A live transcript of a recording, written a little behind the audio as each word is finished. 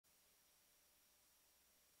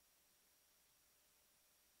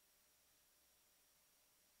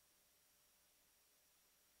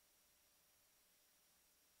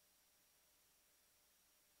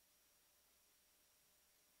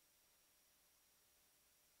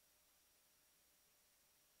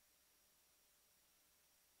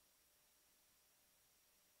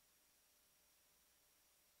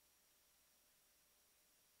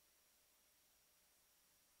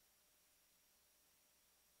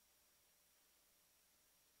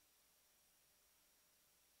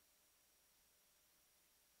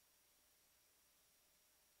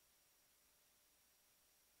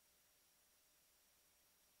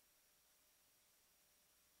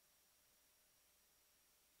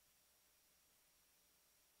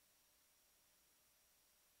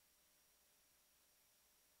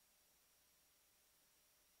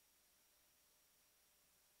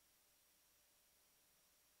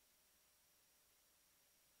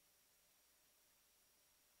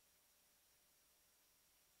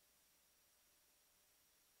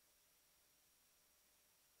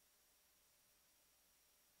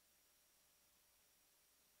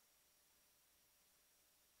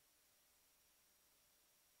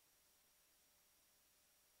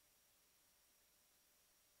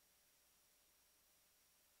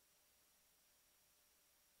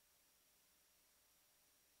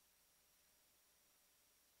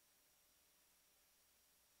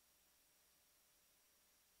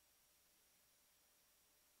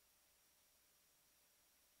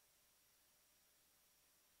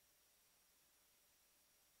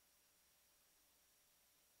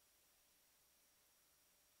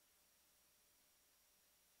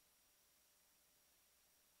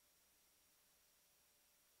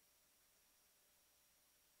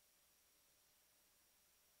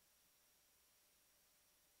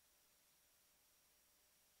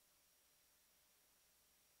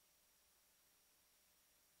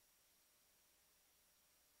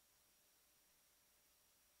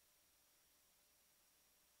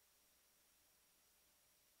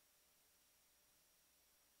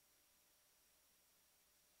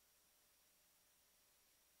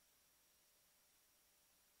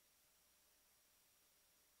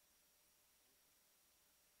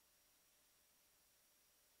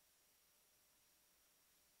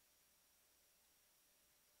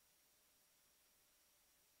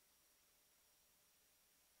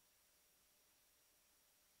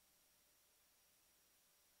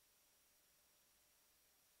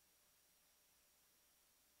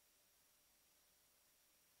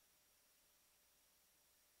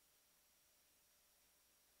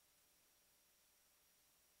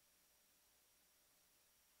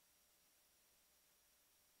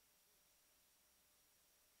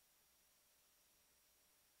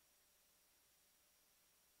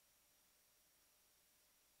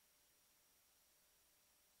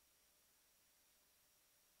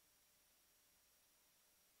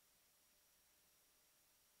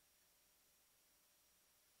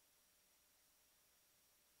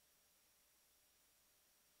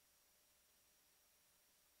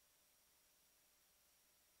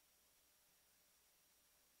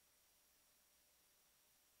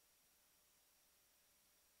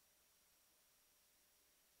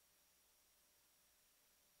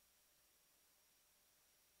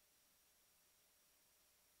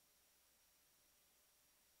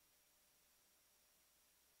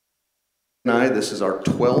This is our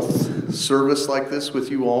 12th service like this with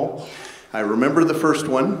you all. I remember the first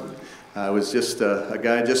one. I was just a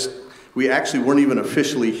guy, we actually weren't even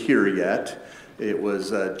officially here yet. It was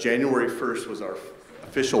January 1st was our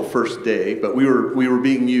official first day, but we were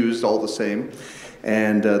being used all the same.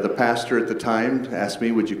 And the pastor at the time asked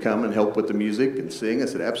me, would you come and help with the music and sing? I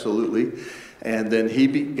said, absolutely. And then he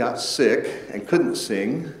got sick and couldn't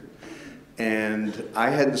sing. And I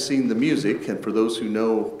hadn't seen the music, and for those who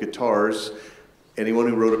know guitars, anyone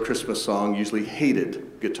who wrote a Christmas song usually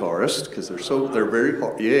hated guitarists because they're very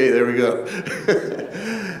hard. Yay, there we go.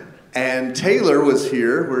 And Taylor was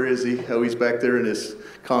here. Where is he? Oh, he's back there in his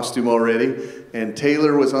costume already. And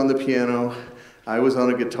Taylor was on the piano. I was on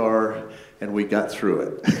a guitar, and we got through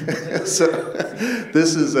it. So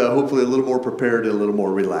this is hopefully a little more prepared and a little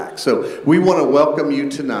more relaxed. So we want to welcome you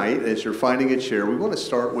tonight as you're finding a chair. We want to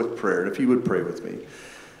start with prayer, and if you would pray with me.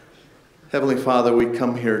 Heavenly Father, we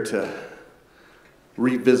come here to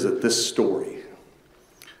revisit this story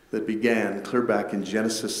that began clear back in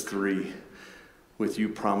Genesis 3 with you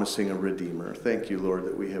promising a Redeemer. Thank you, Lord,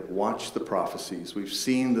 that we have watched the prophecies. We've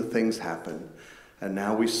seen the things happen, and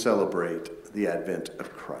now we celebrate the advent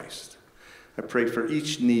of Christ. I pray for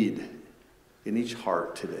each need in each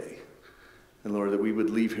heart today. And Lord, that we would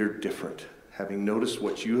leave here different, having noticed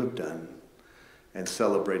what you have done and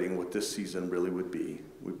celebrating what this season really would be.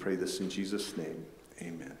 We pray this in Jesus' name.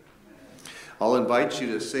 Amen. I'll invite you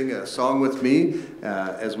to sing a song with me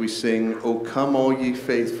as we sing, O Come All Ye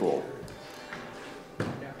Faithful.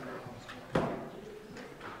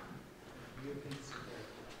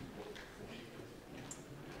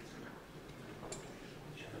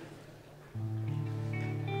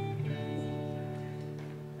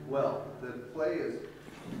 Well,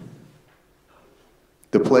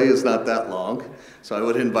 the play is not that long, so I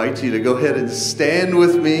would invite you to go ahead and stand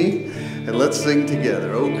with me, and let's sing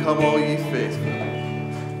together. Oh, come all ye faithful.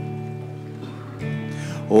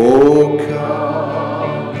 Oh,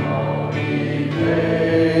 come all ye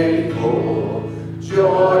faithful,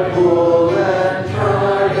 joyful and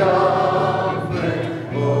triumphant.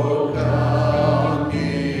 Oh, come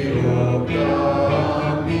ye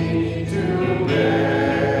to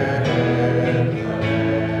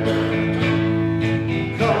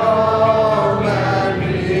Come and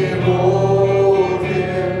behold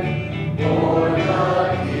him, born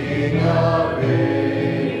the King of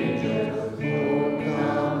Ages. Oh,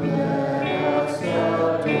 come let us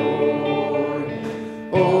adore him.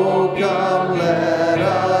 Oh, come let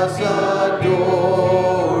us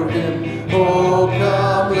adore him. Oh,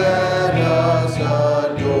 come let us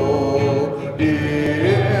adore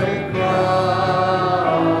him,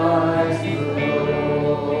 Christ the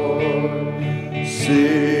Lord.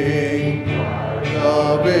 Sing, choir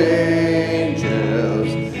of angels,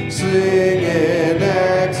 sing in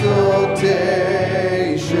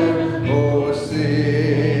exultation. Oh,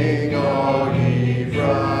 sing all ye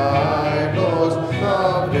bright hosts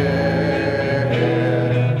of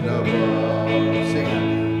heaven above. Sing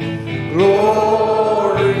it.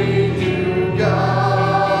 Glory to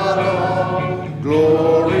God, all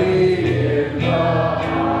glory in the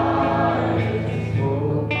highest.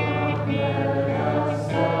 Oh, come let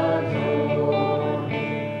us adore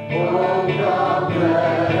him. Oh, come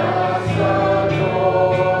let us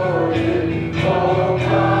adore him. Oh,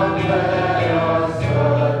 come let us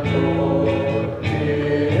adore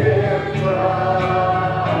him,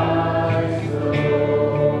 Christ the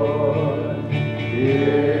Lord.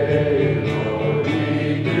 Yea, Lord,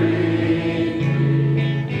 we greet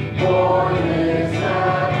thee. Born this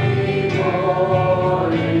happy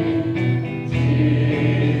morning,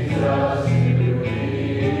 Jesus, to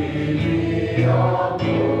thee be all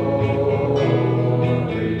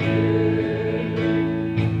glory given.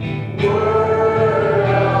 Word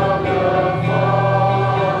of the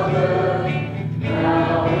Father,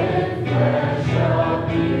 now in flesh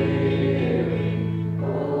appearing.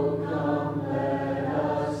 Oh, come let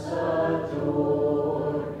us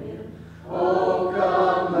adore him. Oh,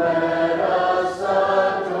 come let us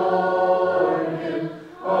adore him.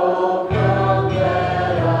 Oh, come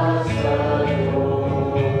let us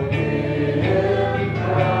adore him,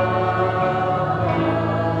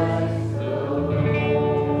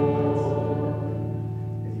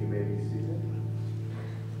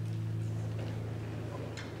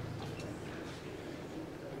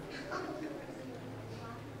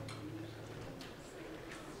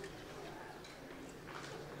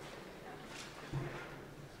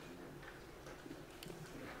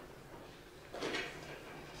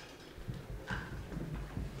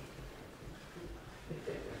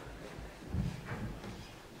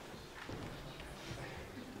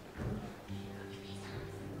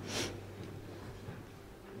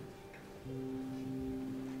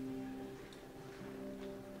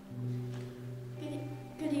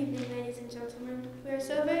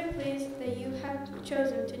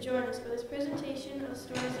 chosen to join us for this presentation of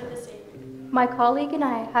stories of the Savior. My colleague and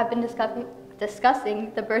I have been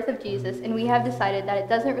discussing the birth of Jesus, and we have decided that it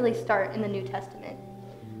doesn't really start in the New Testament.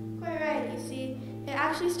 Quite right, you see, it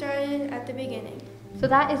actually started at the beginning. So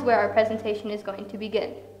that is where our presentation is going to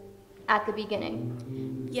begin, at the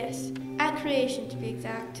beginning. Yes, at creation to be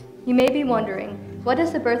exact. You may be wondering, what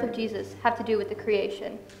does the birth of Jesus have to do with the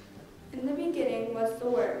creation? In the beginning was the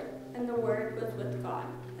Word, and the Word was with God,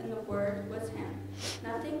 and the Word was Him.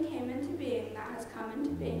 Nothing came into being that has come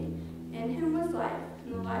into being. In Him was life,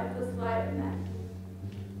 and the life was the light of men.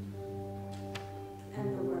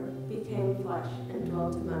 And the Word became flesh and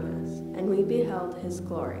dwelt among us, and we beheld His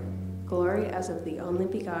glory, glory as of the only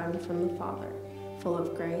begotten from the Father, full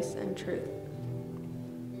of grace and truth.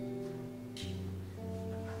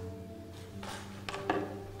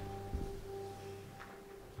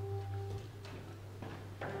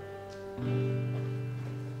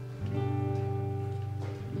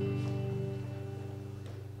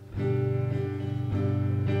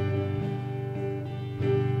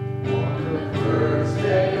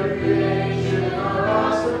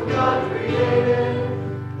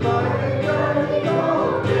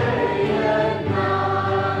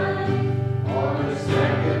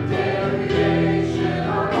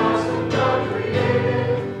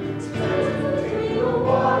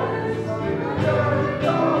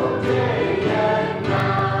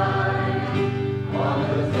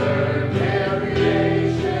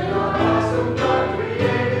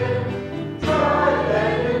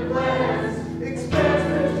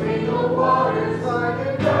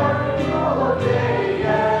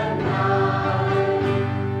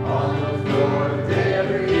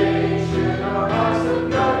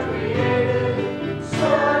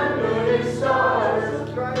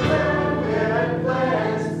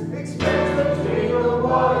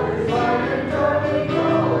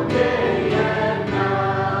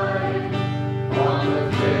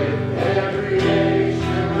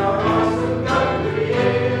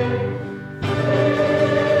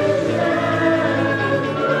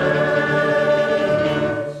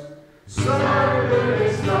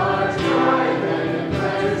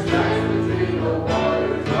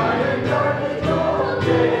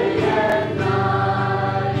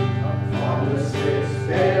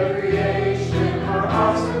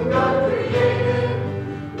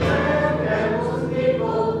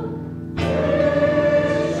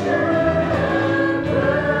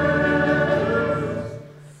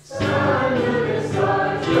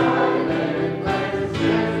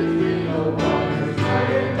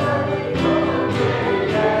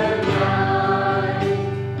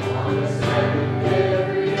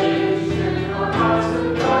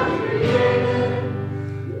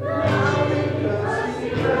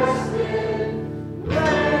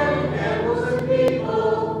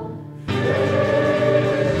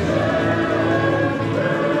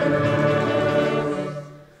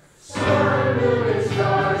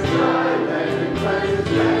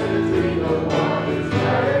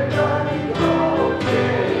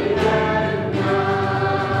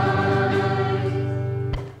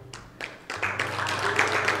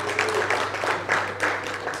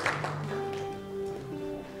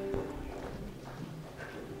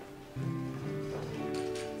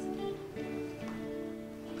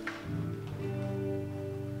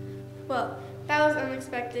 Well, that was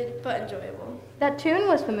unexpected but enjoyable. That tune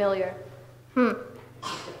was familiar.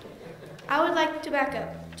 I would like to back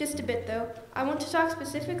up just a bit though. I want to talk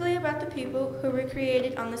specifically about the people who were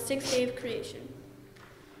created on the sixth day of creation.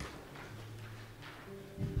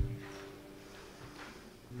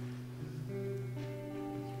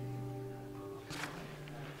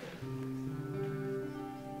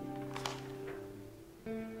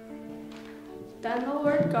 Then the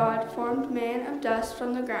Lord God formed man of dust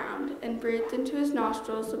from the ground, and breathed into his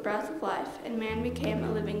nostrils the breath of life, and man became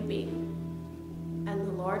a living being. And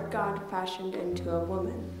the Lord God fashioned into a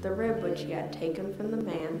woman the rib which He had taken from the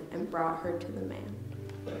man, and brought her to the man.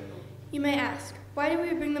 You may ask, why do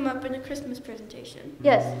we bring them up in a Christmas presentation?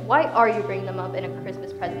 Yes, why are you bringing them up in a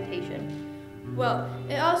Christmas presentation? Well,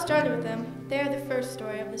 it all started with them. They are the first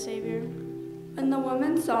story of the Savior. And the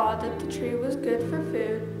woman saw that the tree was good for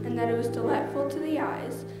food, and that it was delightful to the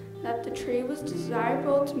eyes, that the tree was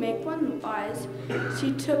desirable to make one wise.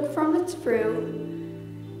 She took from its fruit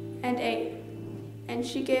and ate. And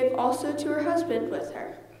she gave also to her husband with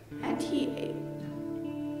her, and he ate.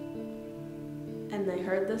 And they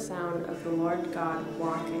heard the sound of the Lord God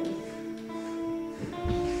walking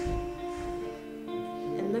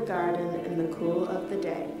in the garden in the cool of the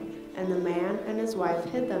day. And the man and his wife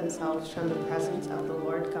hid themselves from the presence of the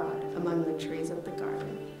Lord God among the trees of the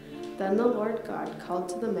garden. Then the Lord God called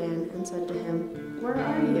to the man and said to him, "Where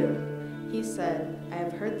are you?" He said, "I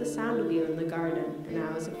have heard the sound of you in the garden, and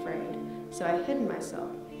I was afraid, so I hid myself."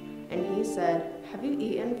 And he said, "Have you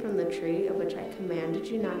eaten from the tree of which I commanded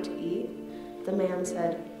you not to eat?" The man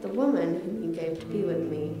said, "The woman whom you gave to be with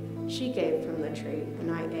me, she gave from the tree, and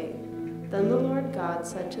I ate." Then the Lord God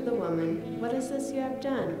said to the woman, "What is this you have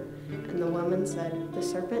done?" And the woman said, "The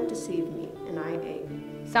serpent deceived me, and I ate."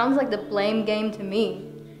 Sounds like the blame game to me.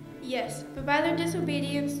 Yes, but by their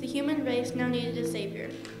disobedience, the human race now needed a savior.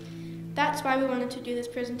 That's why we wanted to do this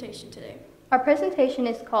presentation today. Our presentation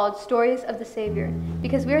is called Stories of the Savior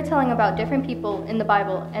because we are telling about different people in the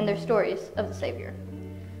Bible and their stories of the Savior.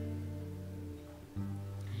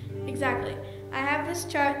 Exactly. I have this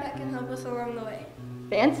chart that can help us along the way.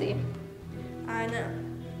 Fancy. I know.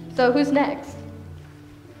 So who's next?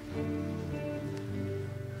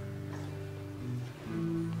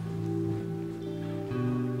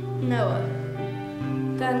 Noah.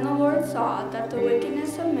 Then the Lord saw that the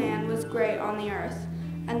wickedness of man was great on the earth,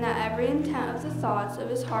 and that every intent of the thoughts of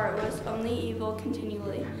his heart was only evil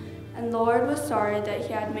continually. And the Lord was sorry that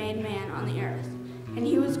he had made man on the earth, and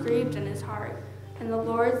he was grieved in his heart. And the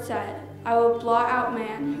Lord said, "I will blot out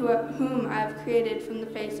man, whom I have created from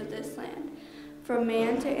the face of this land, from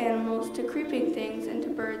man to animals to creeping things and to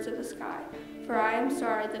birds of the sky, for I am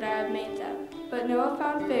sorry that I have made them." But Noah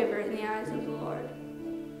found favor in the eyes of the Lord.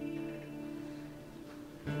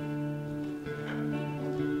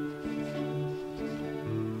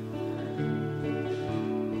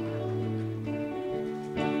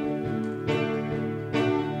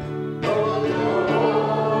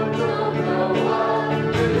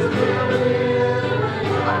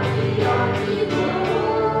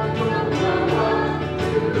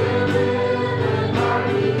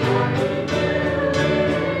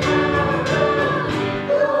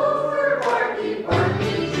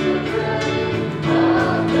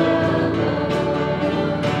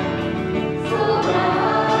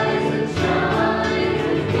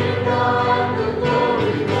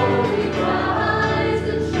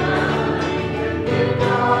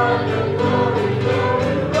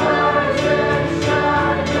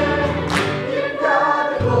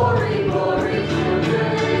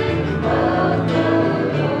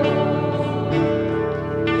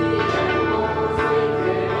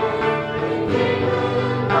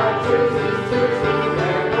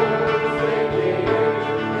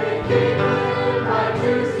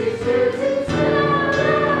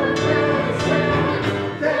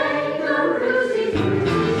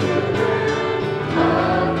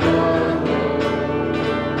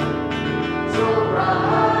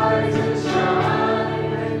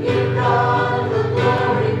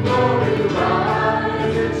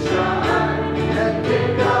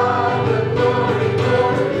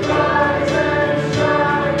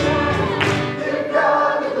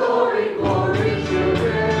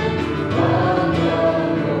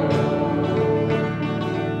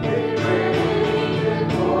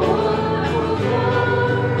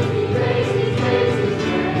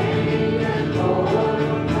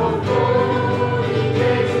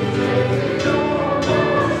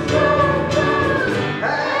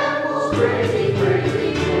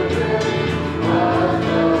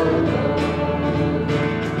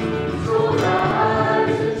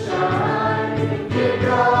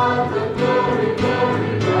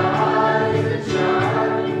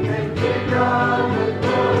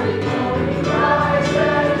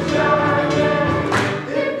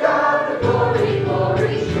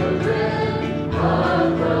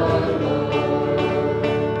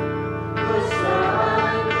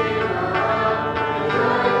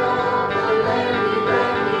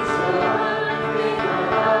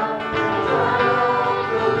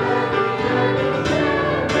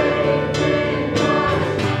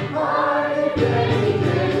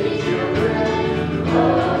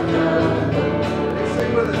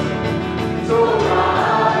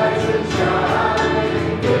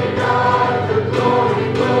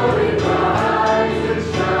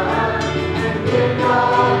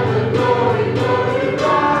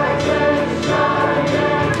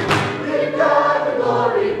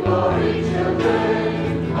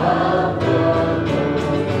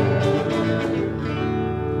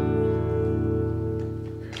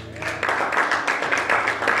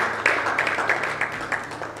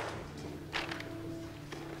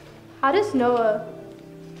 How does Noah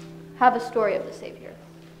have a story of the Savior?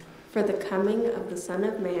 For the coming of the Son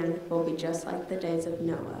of Man will be just like the days of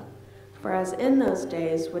Noah. For as in those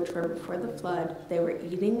days which were before the flood, they were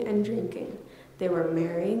eating and drinking, they were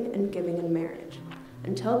marrying and giving in marriage.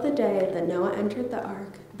 Until the day that Noah entered the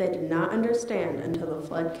ark, they did not understand until the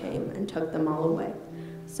flood came and took them all away.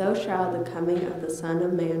 so shall the coming of the Son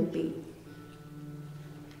of Man be.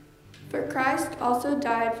 For Christ also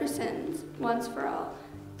died for sins, once for all,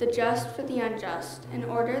 the just for the unjust, in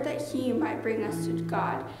order that he might bring us to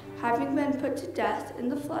God, having been put to death in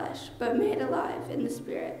the flesh, but made alive in the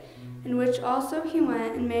Spirit, in which also he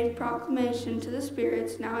went and made proclamation to the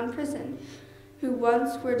spirits now in prison, who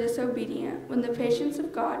once were disobedient, when the patience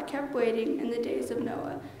of God kept waiting in the days of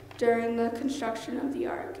Noah, during the construction of the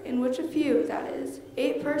ark, in which a few, that is,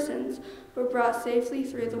 8 persons, were brought safely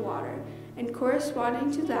through the water. And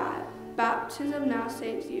corresponding to that, baptism now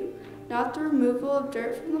saves you, not the removal of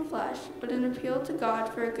dirt from the flesh, but an appeal to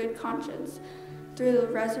God for a good conscience, through the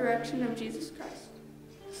resurrection of Jesus Christ.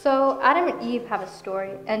 So Adam and Eve have a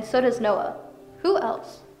story, and so does Noah. Who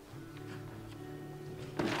else?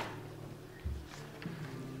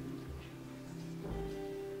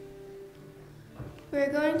 We're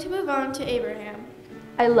going to move on to Abraham.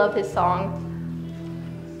 I love his song.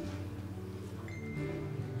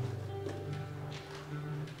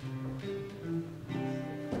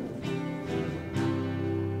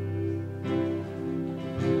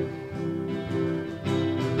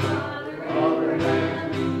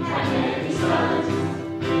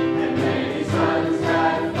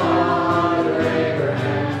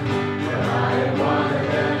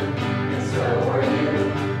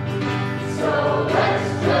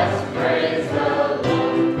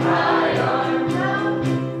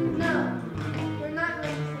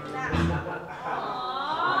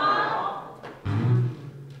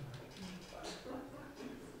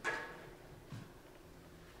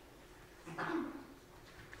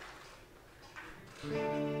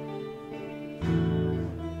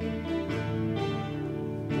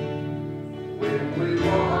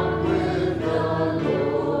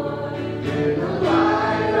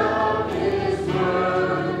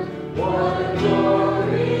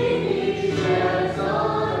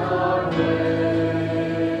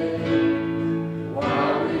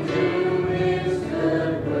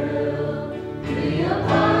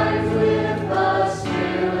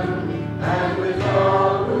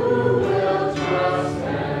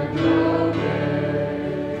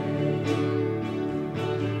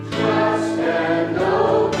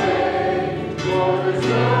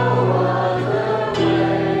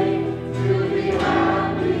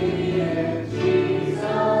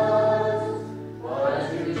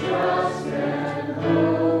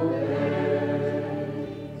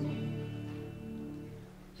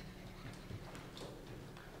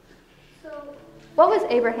 What was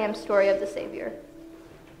Abraham's story of the Savior?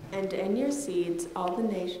 And in your seed all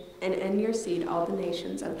the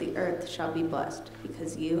nations of the earth shall be blessed,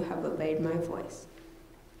 because you have obeyed my voice.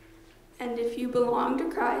 And if you belong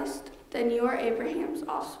to Christ, then you are Abraham's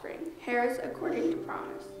offspring, heirs according to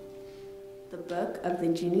promise. The book of the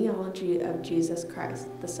genealogy of Jesus Christ,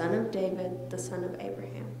 the son of David, the son of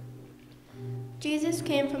Abraham. Jesus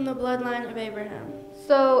came from the bloodline of Abraham.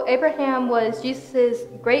 So Abraham was Jesus'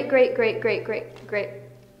 great really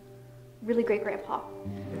great grandpa.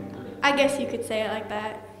 I guess you could say it like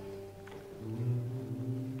that.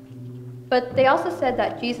 But they also said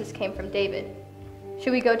that Jesus came from David.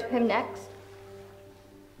 Should we go to him next?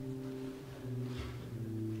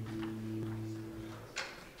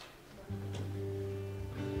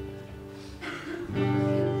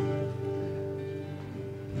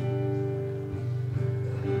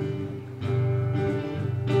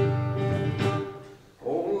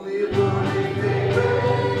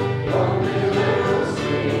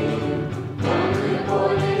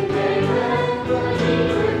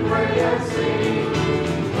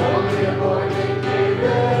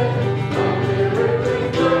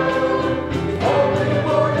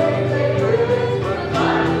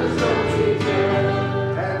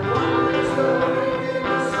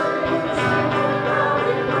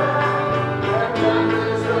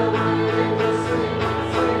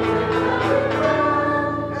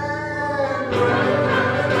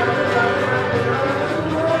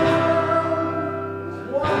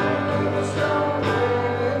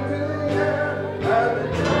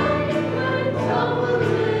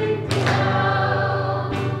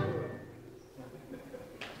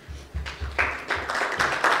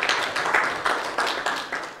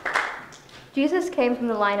 Jesus came from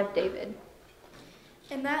the line of David.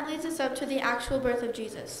 And that leads us up to the actual birth of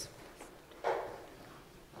Jesus.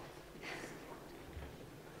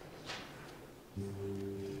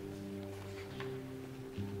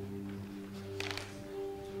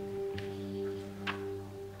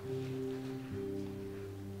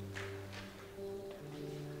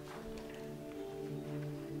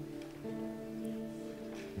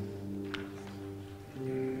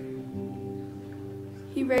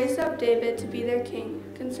 He raised up David to be their king,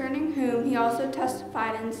 concerning whom he also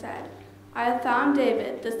testified and said, I have found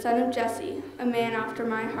David, the son of Jesse, a man after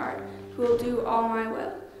my heart, who will do all my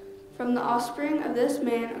will. From the offspring of this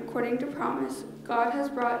man, according to promise, God has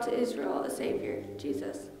brought to Israel a Savior,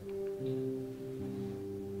 Jesus.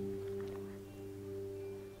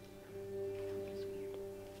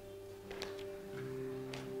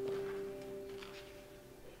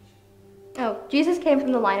 Oh, Jesus came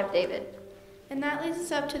from the line of David. And that leads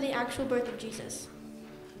us up to the actual birth of Jesus.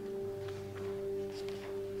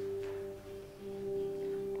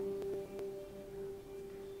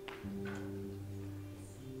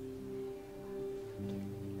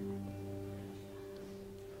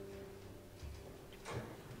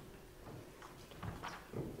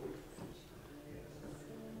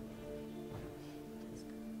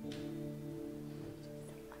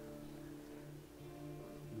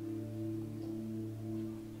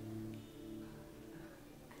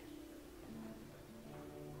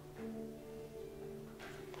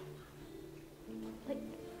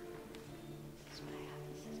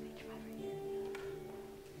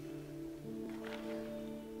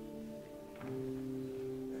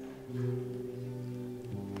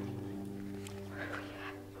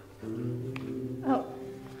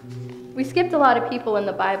 We skipped a lot of people in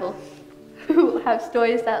the Bible who have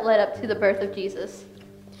stories that led up to the birth of Jesus.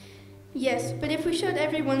 Yes, but if we showed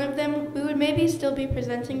every one of them, we would maybe still be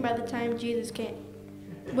presenting by the time Jesus came.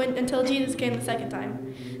 Until Jesus came the second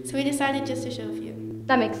time. So we decided just to show a few.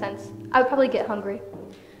 That makes sense. I would probably get hungry.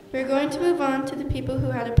 We're going to move on to the people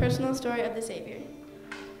who had a personal story of the Savior.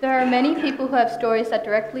 There are many people who have stories that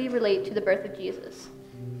directly relate to the birth of Jesus.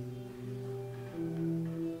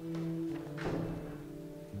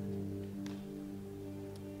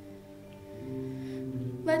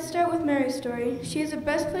 Let's start with Mary's story. She is the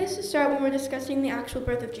best place to start when we're discussing the actual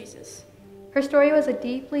birth of Jesus. Her story was a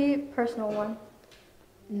deeply personal one.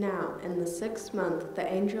 Now, in the 6th month, the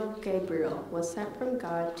angel Gabriel was sent from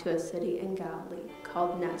God to a city in Galilee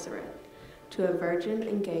called Nazareth, to a virgin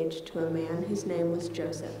engaged to a man whose name was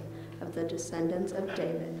Joseph, of the descendants of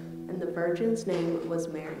David, and the virgin's name was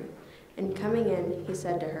Mary. And coming in, he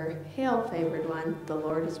said to her, Hail, favored one, the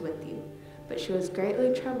Lord is with you. But she was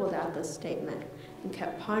greatly troubled at this statement, and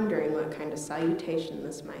kept pondering what kind of salutation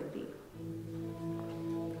this might be.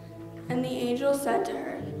 And the angel said to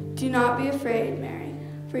her, Do not be afraid, Mary,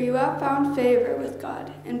 for you have found favor with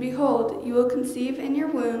God. And behold, you will conceive in your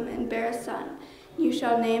womb and bear a son. You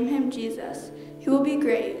shall name him Jesus. He will be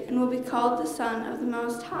great, and will be called the Son of the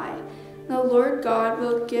Most High. The Lord God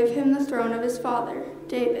will give him the throne of his father,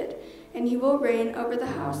 David, and he will reign over the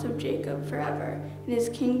house of Jacob forever, and his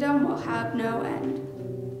kingdom will have no end.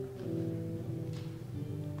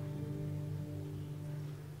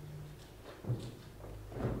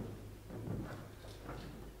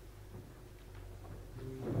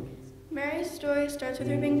 Mary's story starts with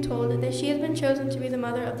her being told that she has been chosen to be the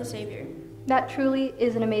mother of the Savior. That truly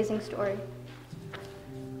is an amazing story.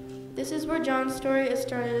 This is where John's story is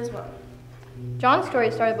started as well. John's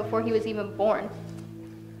story started before he was even born.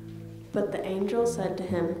 But the angel said to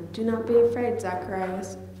him, Do not be afraid,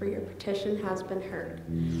 Zacharias, for your petition has been heard.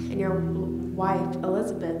 And your wife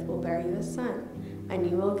Elizabeth will bear you a son, and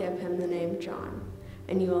you will give him the name John.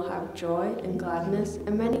 And you will have joy and gladness,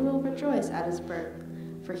 and many will rejoice at his birth.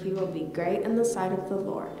 For he will be great in the sight of the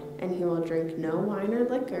Lord, and he will drink no wine or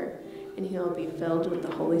liquor, and he will be filled with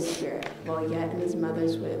the Holy Spirit while yet in his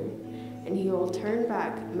mother's womb. And he will turn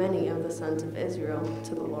back many of the sons of Israel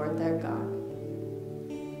to the Lord their God.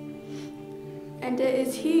 And it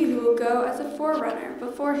is he who will go as a forerunner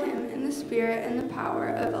before him in the spirit and the power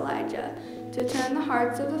of Elijah, to turn the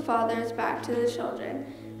hearts of the fathers back to the children,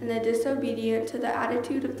 and the disobedient to the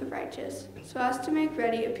attitude of the righteous, so as to make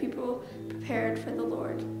ready a people prepared for the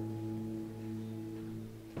Lord.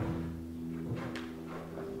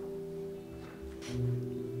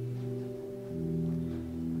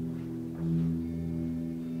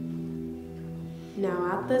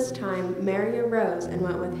 Now at this time Mary arose and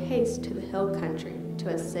went with haste to the hill country, to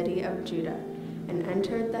a city of Judah, and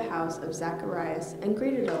entered the house of Zacharias and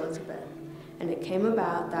greeted Elizabeth. And it came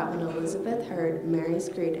about that when Elizabeth heard Mary's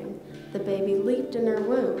greeting, the baby leaped in her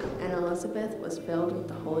womb, and Elizabeth was filled with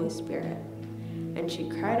the Holy Spirit. And she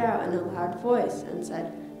cried out in a loud voice and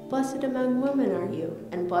said, Blessed among women are you,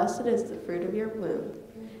 and blessed is the fruit of your womb.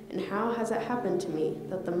 And how has it happened to me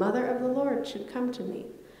that the mother of the Lord should come to me?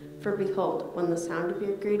 For behold, when the sound of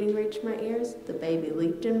your greeting reached my ears, the baby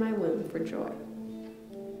leaped in my womb for joy.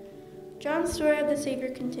 John's story of the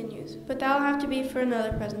Savior continues, but that'll have to be for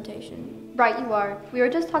another presentation. Right, you are. We were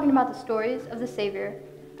just talking about the stories of the Savior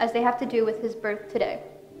as they have to do with his birth today.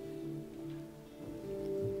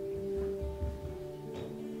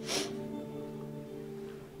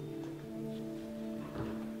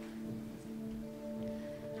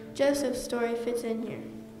 Joseph's story fits in here.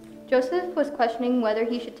 Joseph was questioning whether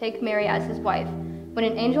he should take Mary as his wife when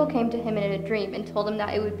an angel came to him in a dream and told him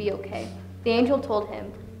that it would be okay. The angel told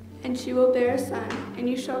him, "And she will bear a son, and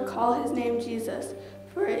you shall call his name Jesus,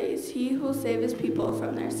 for it is he who will save his people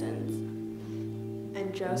from their sins."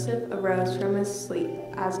 And Joseph arose from his sleep,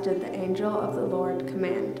 as did the angel of the Lord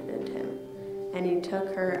commanded him, and he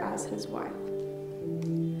took her as his wife.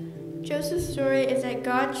 Joseph's story is that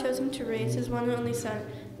God chose him to raise his one and only son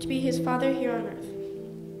to be his father here on earth.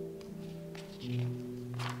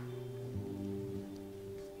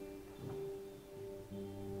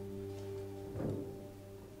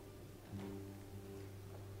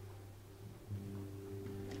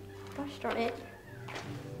 gosh darn it.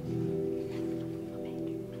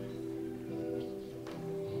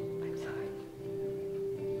 I'm sorry.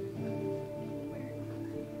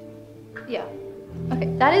 Yeah. Okay,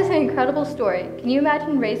 that is an incredible story. Can you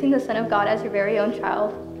imagine raising the Son of God as your very own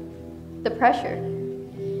child? The pressure.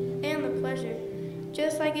 And the pleasure,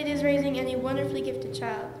 just like it is raising any wonderfully gifted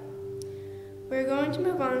child. We're going to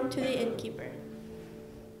move on to the innkeeper.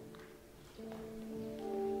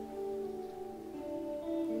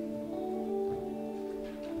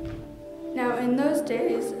 Now in those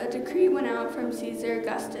days, a decree went out from Caesar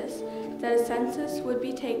Augustus that a census would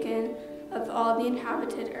be taken of all the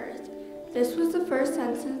inhabited earth. This was the first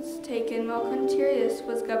census taken while Quintilius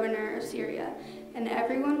was governor of Syria, and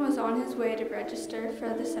everyone was on his way to register for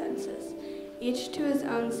the census, each to his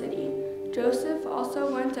own city. Joseph also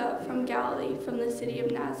went up from Galilee, from the city of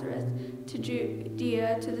Nazareth, to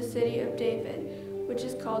Judea, to the city of David, which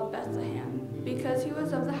is called Bethlehem, because he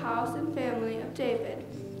was of the house and family of David,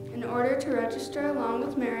 in order to register along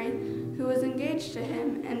with Mary, who was engaged to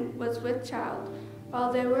him and was with child.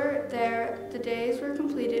 While they were there, the days were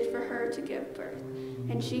completed for her to give birth.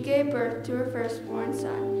 And she gave birth to her firstborn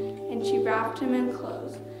son, and she wrapped him in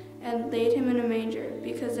clothes, and laid him in a manger,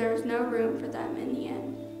 because there was no room for them in the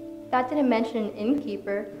inn. That didn't mention an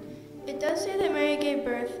innkeeper. It does say that Mary gave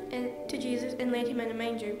birth to Jesus and laid him in a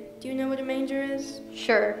manger. Do you know what a manger is?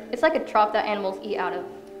 Sure, it's like a trough that animals eat out of.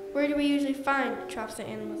 Where do we usually find troughs that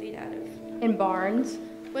animals eat out of? In barns.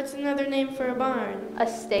 What's another name for a barn? A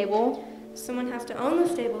stable. Someone has to own the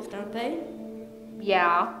stables, don't they?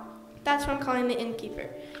 Yeah. That's what I'm calling the innkeeper.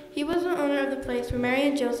 He was the owner of the place where Mary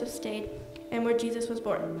and Joseph stayed and where Jesus was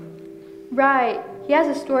born. Right. He has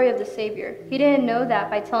a story of the Savior. He didn't know that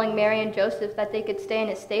by telling Mary and Joseph that they could stay in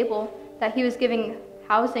his stable, that he was giving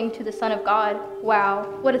housing to the Son of God. Wow,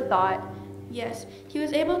 what a thought. Yes, he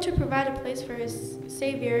was able to provide a place for his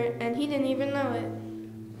Savior, and he didn't even know it.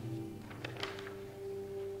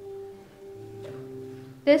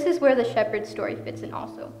 This is where the shepherd story fits in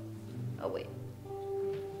also. Oh, wait.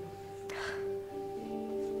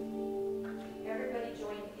 Everybody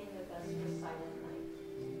join in with us for Silent Night.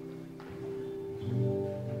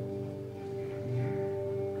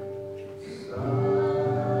 All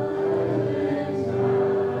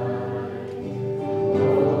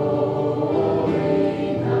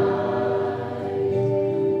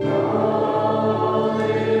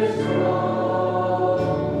is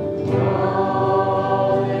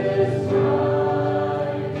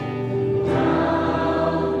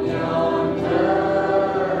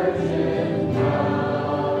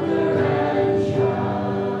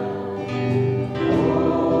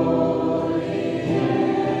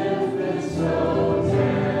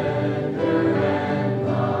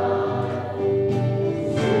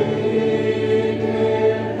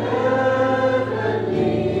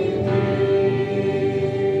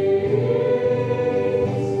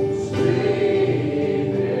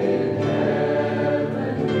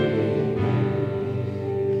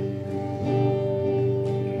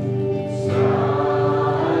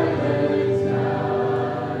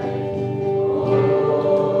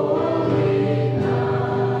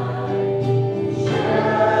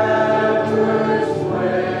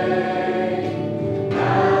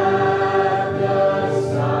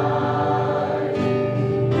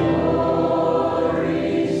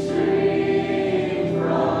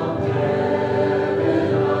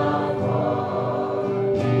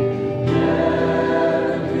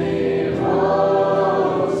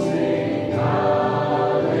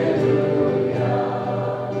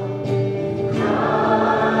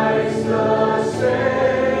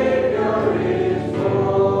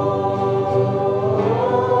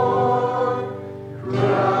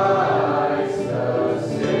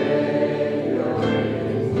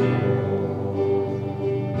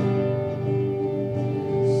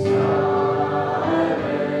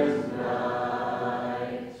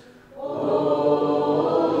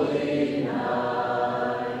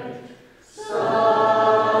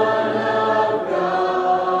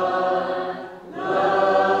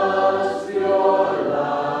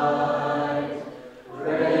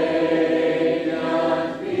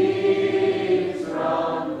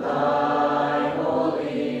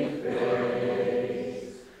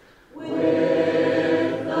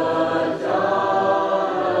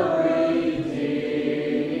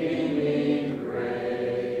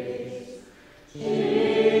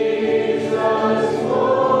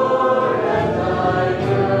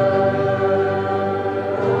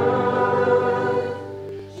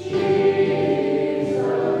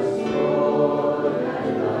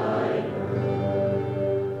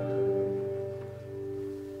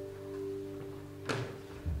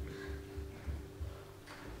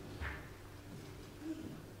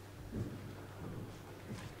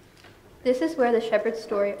This is where the shepherd's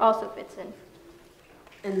story also fits in.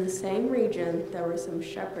 In the same region, there were some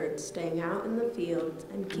shepherds staying out in the fields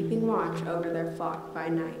and keeping watch over their flock by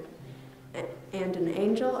night. And an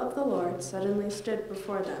angel of the Lord suddenly stood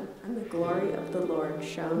before them, and the glory of the Lord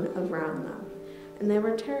shone around them. And they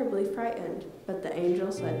were terribly frightened. But the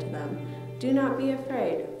angel said to them, "Do not be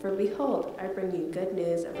afraid, for behold, I bring you good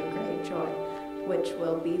news of a great joy, which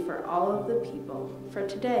will be for all of the people. For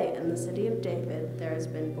today in the city of David there has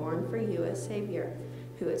been born for you a Savior,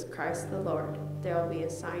 who is Christ the Lord. There will be a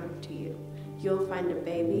sign to you. You will find a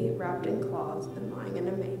baby wrapped in cloths and lying in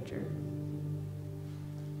a manger."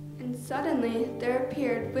 And suddenly there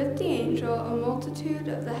appeared with the angel a multitude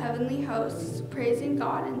of the heavenly hosts, praising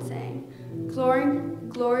God and saying,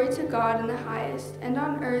 Glory to God in the highest, and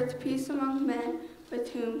on earth peace among men with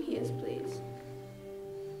whom he is pleased.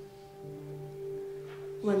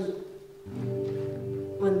 When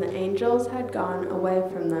the angels had gone away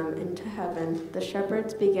from them into heaven, the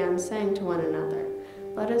shepherds began saying to one another,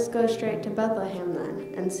 "Let us go straight to Bethlehem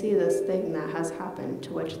then, and see this thing that has happened,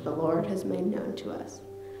 to which the Lord has made known to us."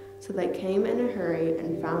 So they came in a hurry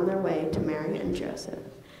and found their way to Mary and Joseph,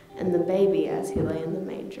 and the baby as he lay in the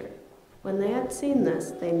manger. When they had seen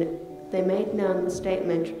this, they made known the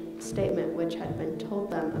statement which had been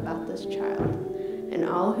told them about this child. And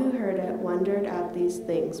all who heard it wondered at these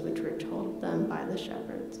things which were told them by the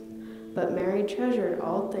shepherds. But Mary treasured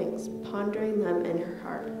all things, pondering them in her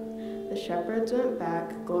heart. The shepherds went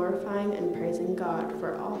back, glorifying and praising God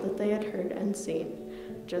for all that they had heard and seen,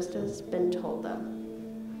 just as had been told them.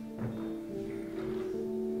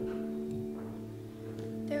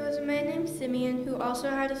 There was a man named Simeon who also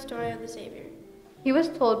had a story of the Savior. He was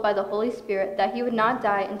told by the Holy Spirit that he would not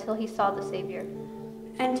die until he saw the Savior.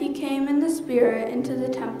 And he came in the Spirit into the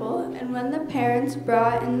temple, and when the parents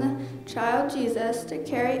brought in the child Jesus to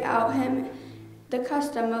carry out him the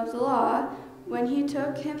custom of the law, when he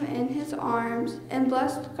took him in his arms and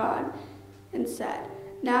blessed God and said,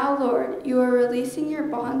 "Now, Lord, you are releasing your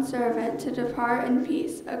bondservant to depart in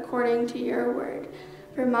peace according to your word.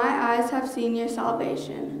 For my eyes have seen your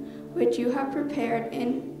salvation, which you have prepared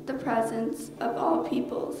in the presence of all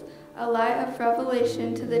peoples, a light of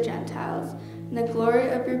revelation to the Gentiles, and the glory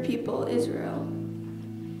of your people Israel."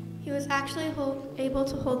 He was actually able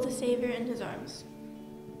to hold the Savior in his arms.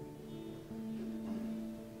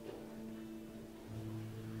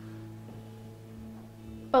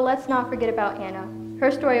 But let's not forget about Anna.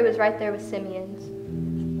 Her story was right there with Simeon's.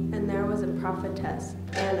 And there was a prophetess,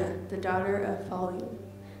 Anna, the daughter of Phaluel,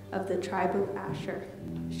 of the tribe of Asher.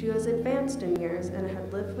 She was advanced in years and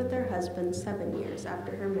had lived with her husband 7 years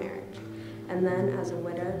after her marriage, and then as a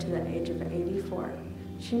widow to the age of 84.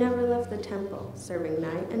 She never left the temple, serving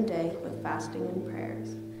night and day with fasting and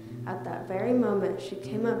prayers. At that very moment she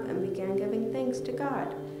came up and began giving thanks to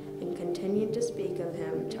God, and continued to speak of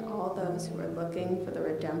him to all those who were looking for the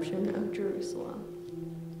redemption of Jerusalem.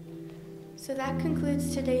 So that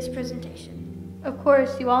concludes today's presentation. Of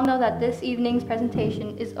course, you all know that this evening's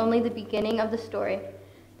presentation is only the beginning of the story.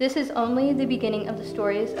 This is only the beginning of the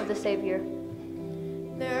stories of the Savior.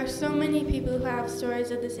 There are so many people who have stories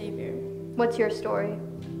of the Savior. What's your story?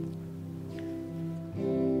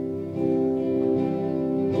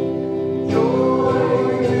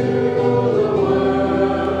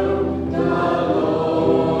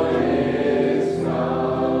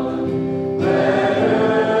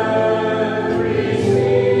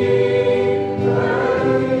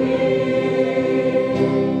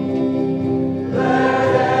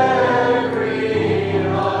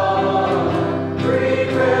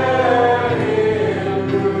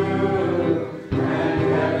 And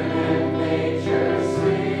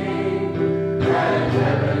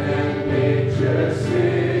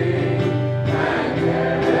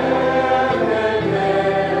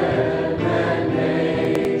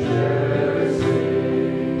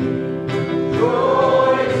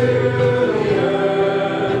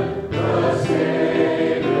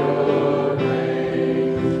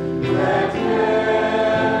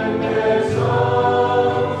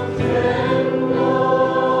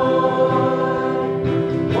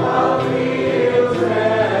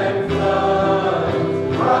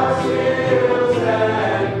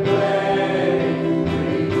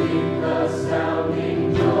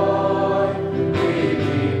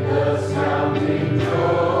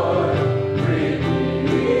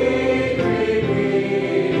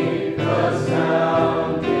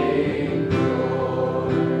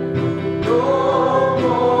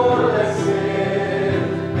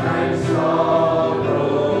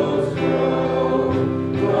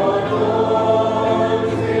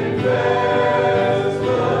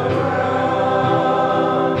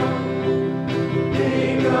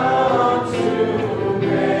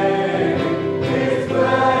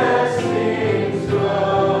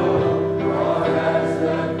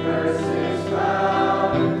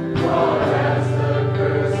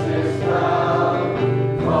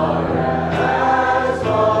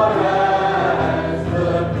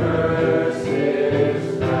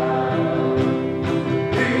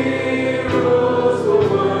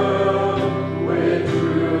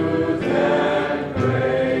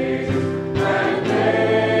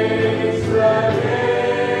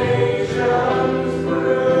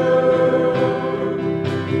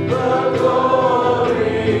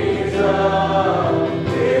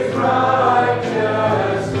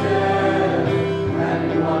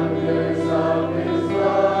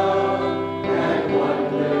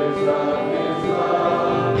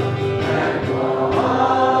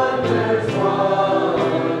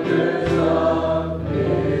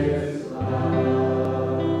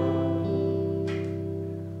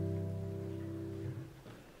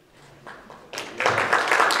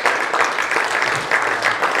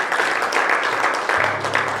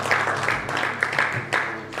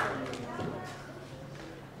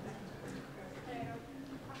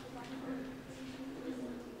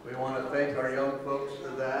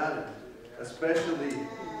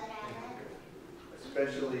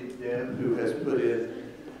especially Deb, who has put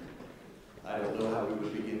in, I don't know how we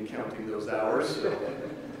would begin counting those hours, so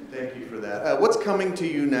thank you for that. What's coming to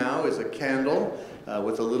you now is a candle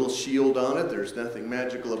with a little shield on it. There's nothing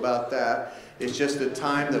magical about that. It's just a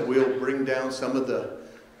time that we'll bring down some of the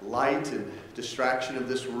light and distraction of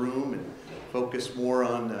this room and focus more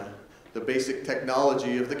on the basic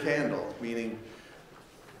technology of the candle, meaning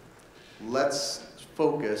let's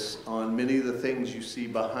focus on many of the things you see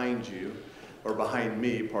behind you, or behind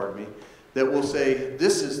me, pardon me, that will say,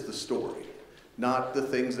 this is the story, not the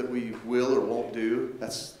things that we will or won't do.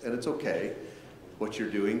 And it's okay what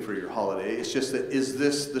you're doing for your holiday. It's just that, is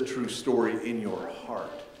this the true story in your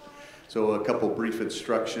heart? So a couple brief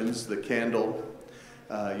instructions. The candle,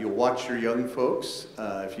 you'll watch your young folks,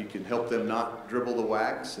 if you can help them not dribble the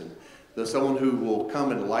wax, and there's someone who will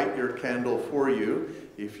come and light your candle for you.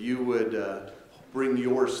 If you would bring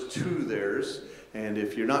yours to theirs, and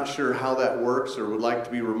if you're not sure how that works or would like to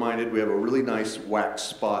be reminded, we have a really nice wax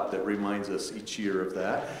spot that reminds us each year of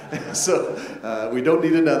that. So we don't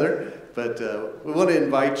need another, but we want to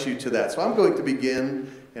invite you to that. So I'm going to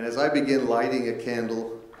begin, and as I begin lighting a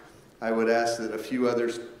candle, I would ask that a few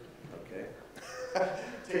others, okay,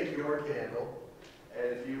 take your candle,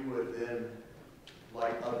 and if you would then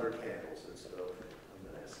light other candles and stuff. I'm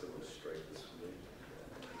going to ask someone to straight this for me.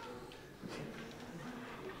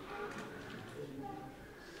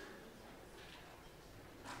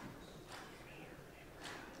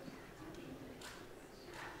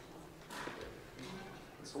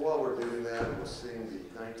 So while we're doing that, we'll sing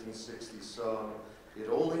the 1960s song, It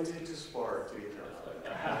Only Takes a Spark to Get Done.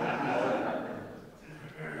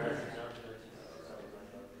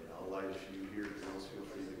 I'll light a few here. Girls, feel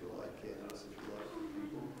free to go light candles if you like.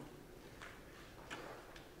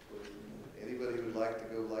 Anybody who'd like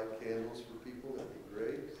to go light candles for people, that'd be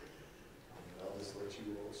great. And I'll just let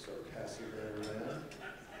you all start passing that around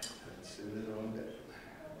and send it on down.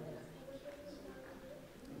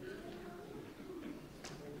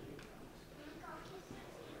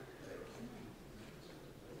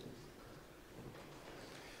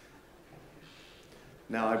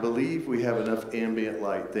 Now, I believe we have enough ambient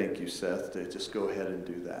light, thank you, Seth, to just go ahead and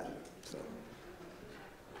do that. So.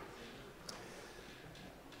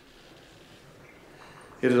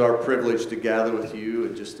 It is our privilege to gather with you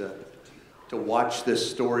and just to watch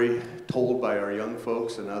this story told by our young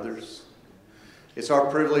folks and others. It's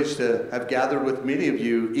our privilege to have gathered with many of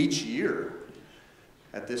you each year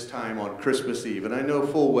at this time on Christmas Eve. And I know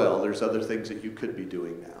full well there's other things that you could be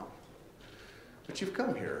doing now. But you've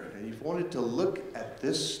come here and you've wanted to look at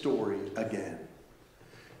this story again.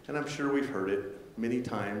 And I'm sure we've heard it many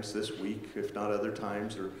times this week, if not other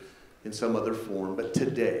times or in some other form. But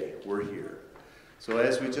today we're here. So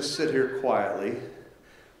as we just sit here quietly,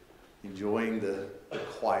 enjoying the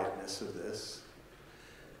quietness of this,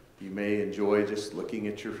 you may enjoy just looking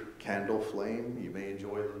at your candle flame. You may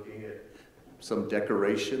enjoy looking at some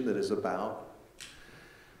decoration that is about.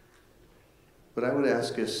 But I would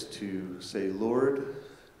ask us to say, Lord,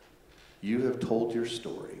 you have told your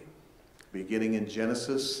story, beginning in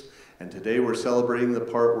Genesis, and today we're celebrating the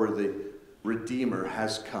part where the Redeemer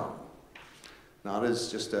has come. Not as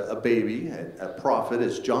just a baby, a prophet,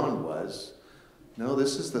 as John was. No,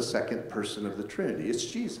 this is the second person of the Trinity. It's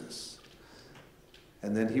Jesus.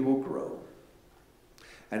 And then he will grow.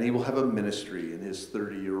 And he will have a ministry in his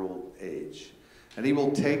 30-year-old age. And he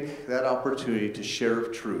will take that opportunity to share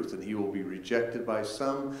of truth, and he will be rejected by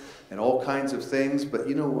some and all kinds of things. But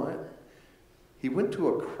you know what? He went to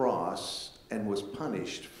a cross and was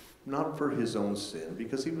punished, not for his own sin,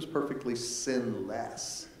 because he was perfectly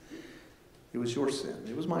sinless. It was your sin.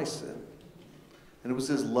 It was my sin. And it was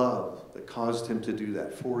his love that caused him to do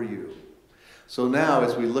that for you. So now,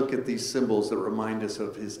 as we look at these symbols that remind us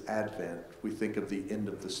of his advent, we think of the end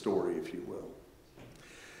of the story, if you will.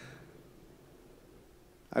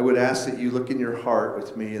 I would ask that you look in your heart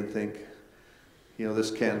with me and think, you know,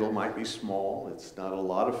 this candle might be small. It's not a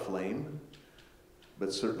lot of flame.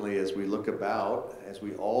 But certainly as we look about, as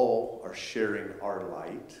we all are sharing our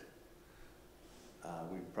light,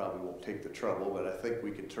 we probably won't take the trouble, but I think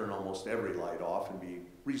we can turn almost every light off and be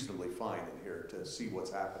reasonably fine in here to see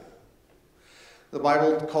what's happening. The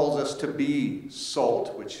Bible calls us to be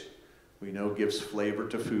salt, which we know gives flavor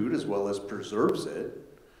to food as well as preserves it.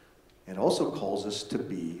 And also calls us to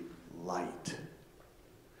be light.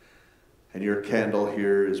 And your candle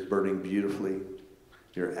here is burning beautifully.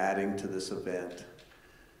 You're adding to this event.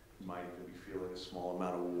 You might even be feeling a small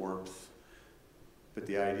amount of warmth. But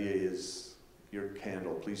the idea is your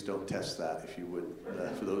candle, please don't test that if you would,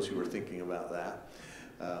 for those who are thinking about that.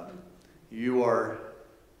 You are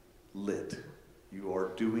lit. You are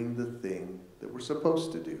doing the thing that we're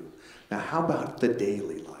supposed to do. Now, how about the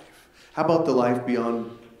daily life? How about the life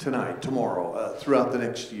beyond tonight, tomorrow, throughout the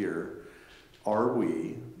next year? Are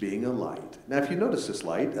we being a light? Now, if you notice this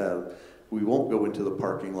light, we won't go into the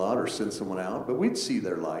parking lot or send someone out, but we'd see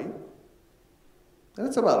their light. And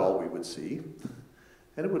that's about all we would see.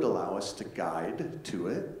 And it would allow us to guide to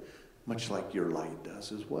it, much like your light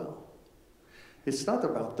does as well. It's not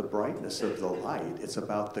about the brightness of the light. It's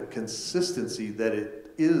about the consistency that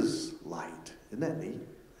it is light. Isn't that neat?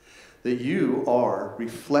 That you are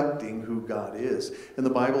reflecting who God is. And the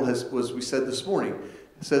Bible has, as we said this morning,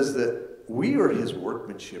 says that we are his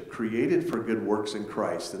workmanship, created for good works in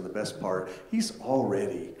Christ. And the best part, he's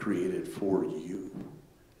already created for you.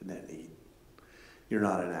 Isn't that neat? You're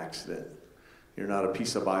not an accident. You're not a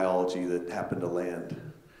piece of biology that happened to land.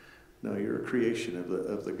 No, you're a creation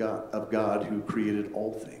of God who created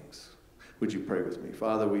all things. Would you pray with me?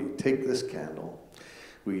 Father, we take this candle,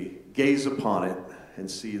 we gaze upon it, and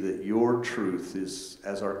see that your truth is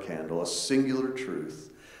as our candle, a singular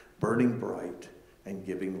truth, burning bright and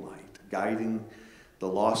giving light, guiding the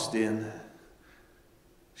lost in,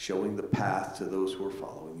 showing the path to those who are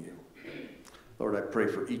following you. Lord, I pray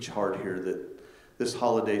for each heart here that this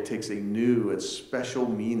holiday takes a new and special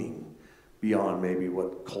meaning beyond maybe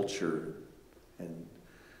what culture and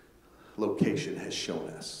location has shown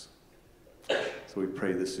us. So we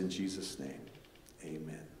pray this in Jesus' name.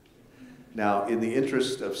 Amen. Now, in the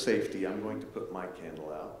interest of safety, I'm going to put my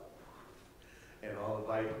candle out. And I'll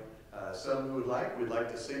invite some who would like. We'd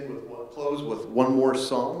like to close with one more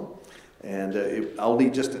song. And I'll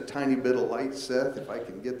need just a tiny bit of light, Seth, if I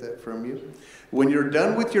can get that from you. When you're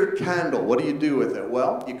done with your candle, what do you do with it?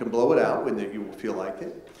 Well, you can blow it out when you feel like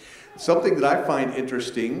it. Something that I find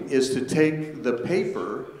interesting is to take the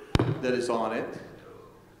paper that is on it,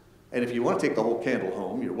 and if you want to take the whole candle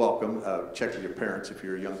home, you're welcome. Check with your parents if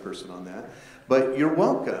you're a young person on that. But you're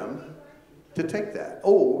welcome to take that.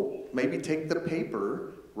 Oh, maybe take the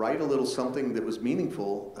paper, write a little something that was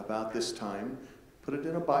meaningful about this time, put it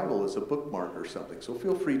in a Bible as a bookmark or something. So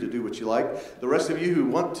feel free to do what you like. The rest of you who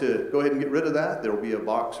want to go ahead and get rid of that, there will be a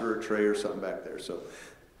box or a tray or something back there. So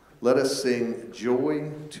let us sing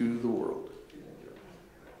Joy to the World.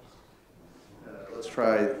 Let's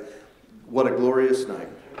try What a Glorious Night.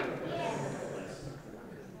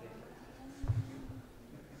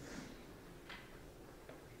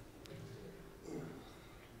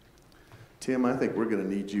 Tim, I think we're going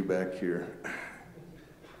to need you back here.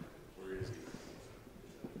 Where is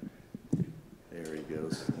he? There he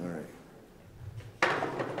goes. All right.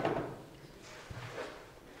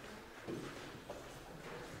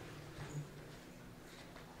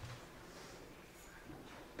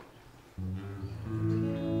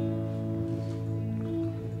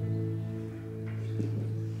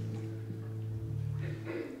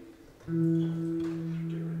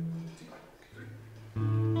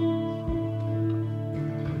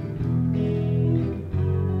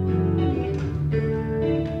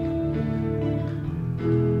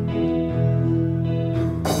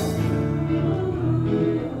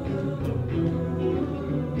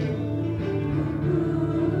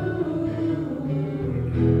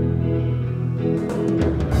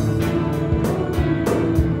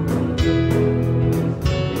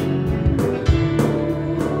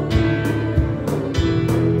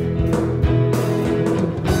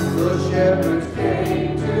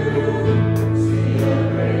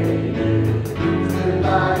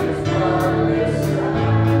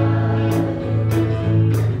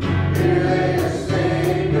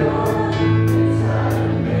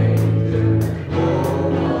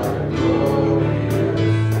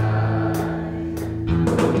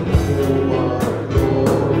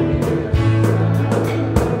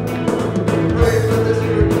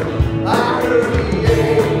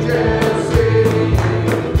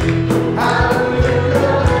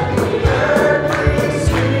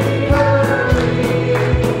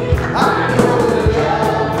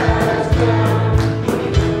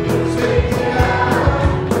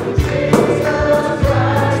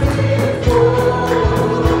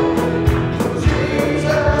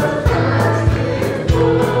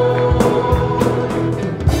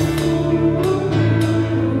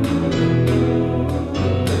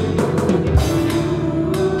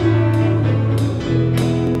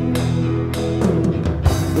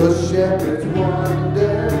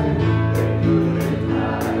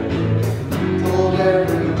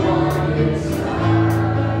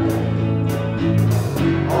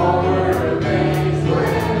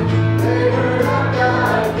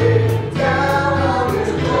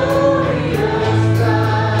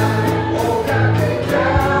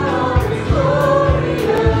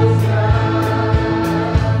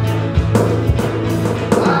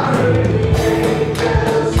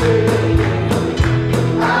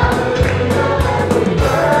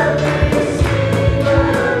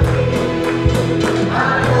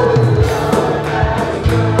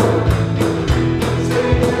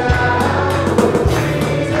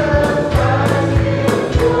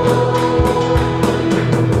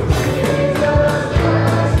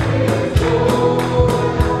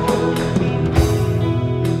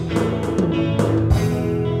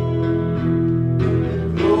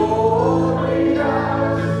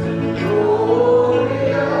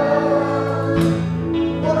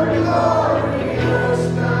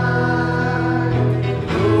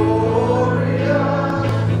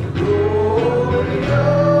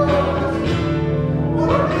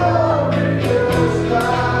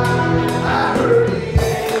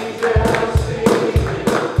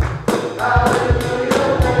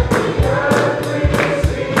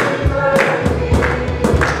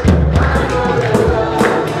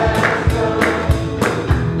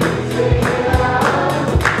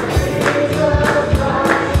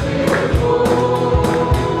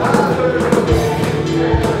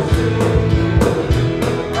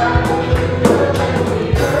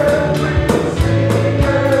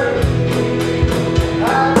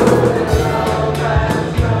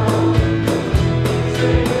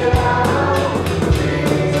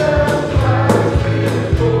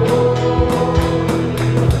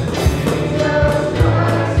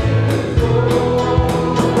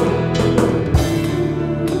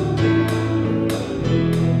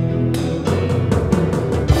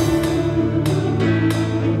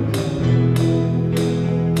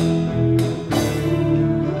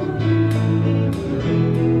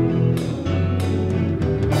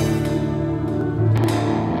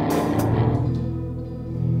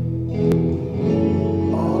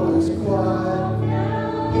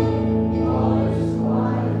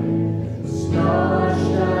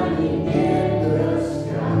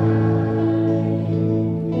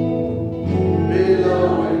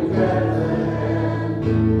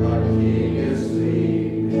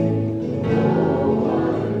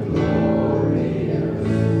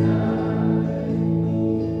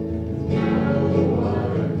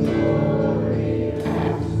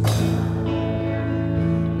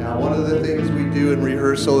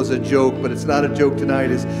 rehearsal as a joke, but it's not a joke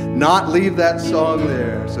tonight, is not leave that song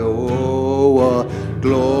there. So, oh,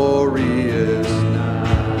 glorious night.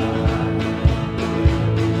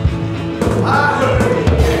 I heard he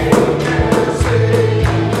came and sing,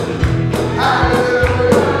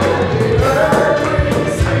 hallelujah, the earth will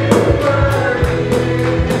sing burning.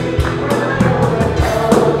 When the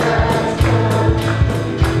hell has come,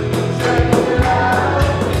 check it out,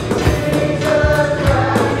 Jesus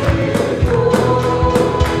Christ is Lord.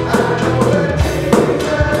 I know that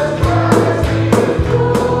Jesus Christ is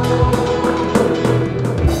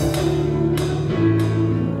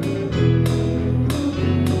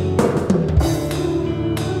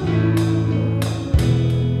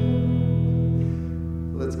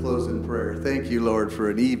Let's close in prayer. Thank you, Lord, for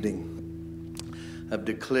an evening of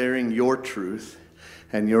declaring your truth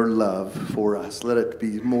and your love for us. Let it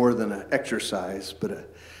be more than an exercise, but a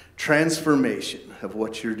transformation of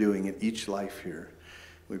what you're doing in each life here.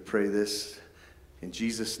 We pray this in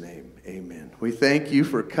Jesus' name, amen. We thank you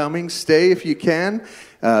for coming. Stay if you can.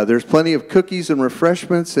 There's plenty of cookies and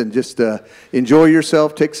refreshments, and just enjoy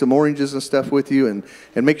yourself. Take some oranges and stuff with you, and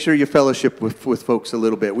make sure you fellowship with folks a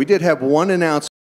little bit. We did have one announcement.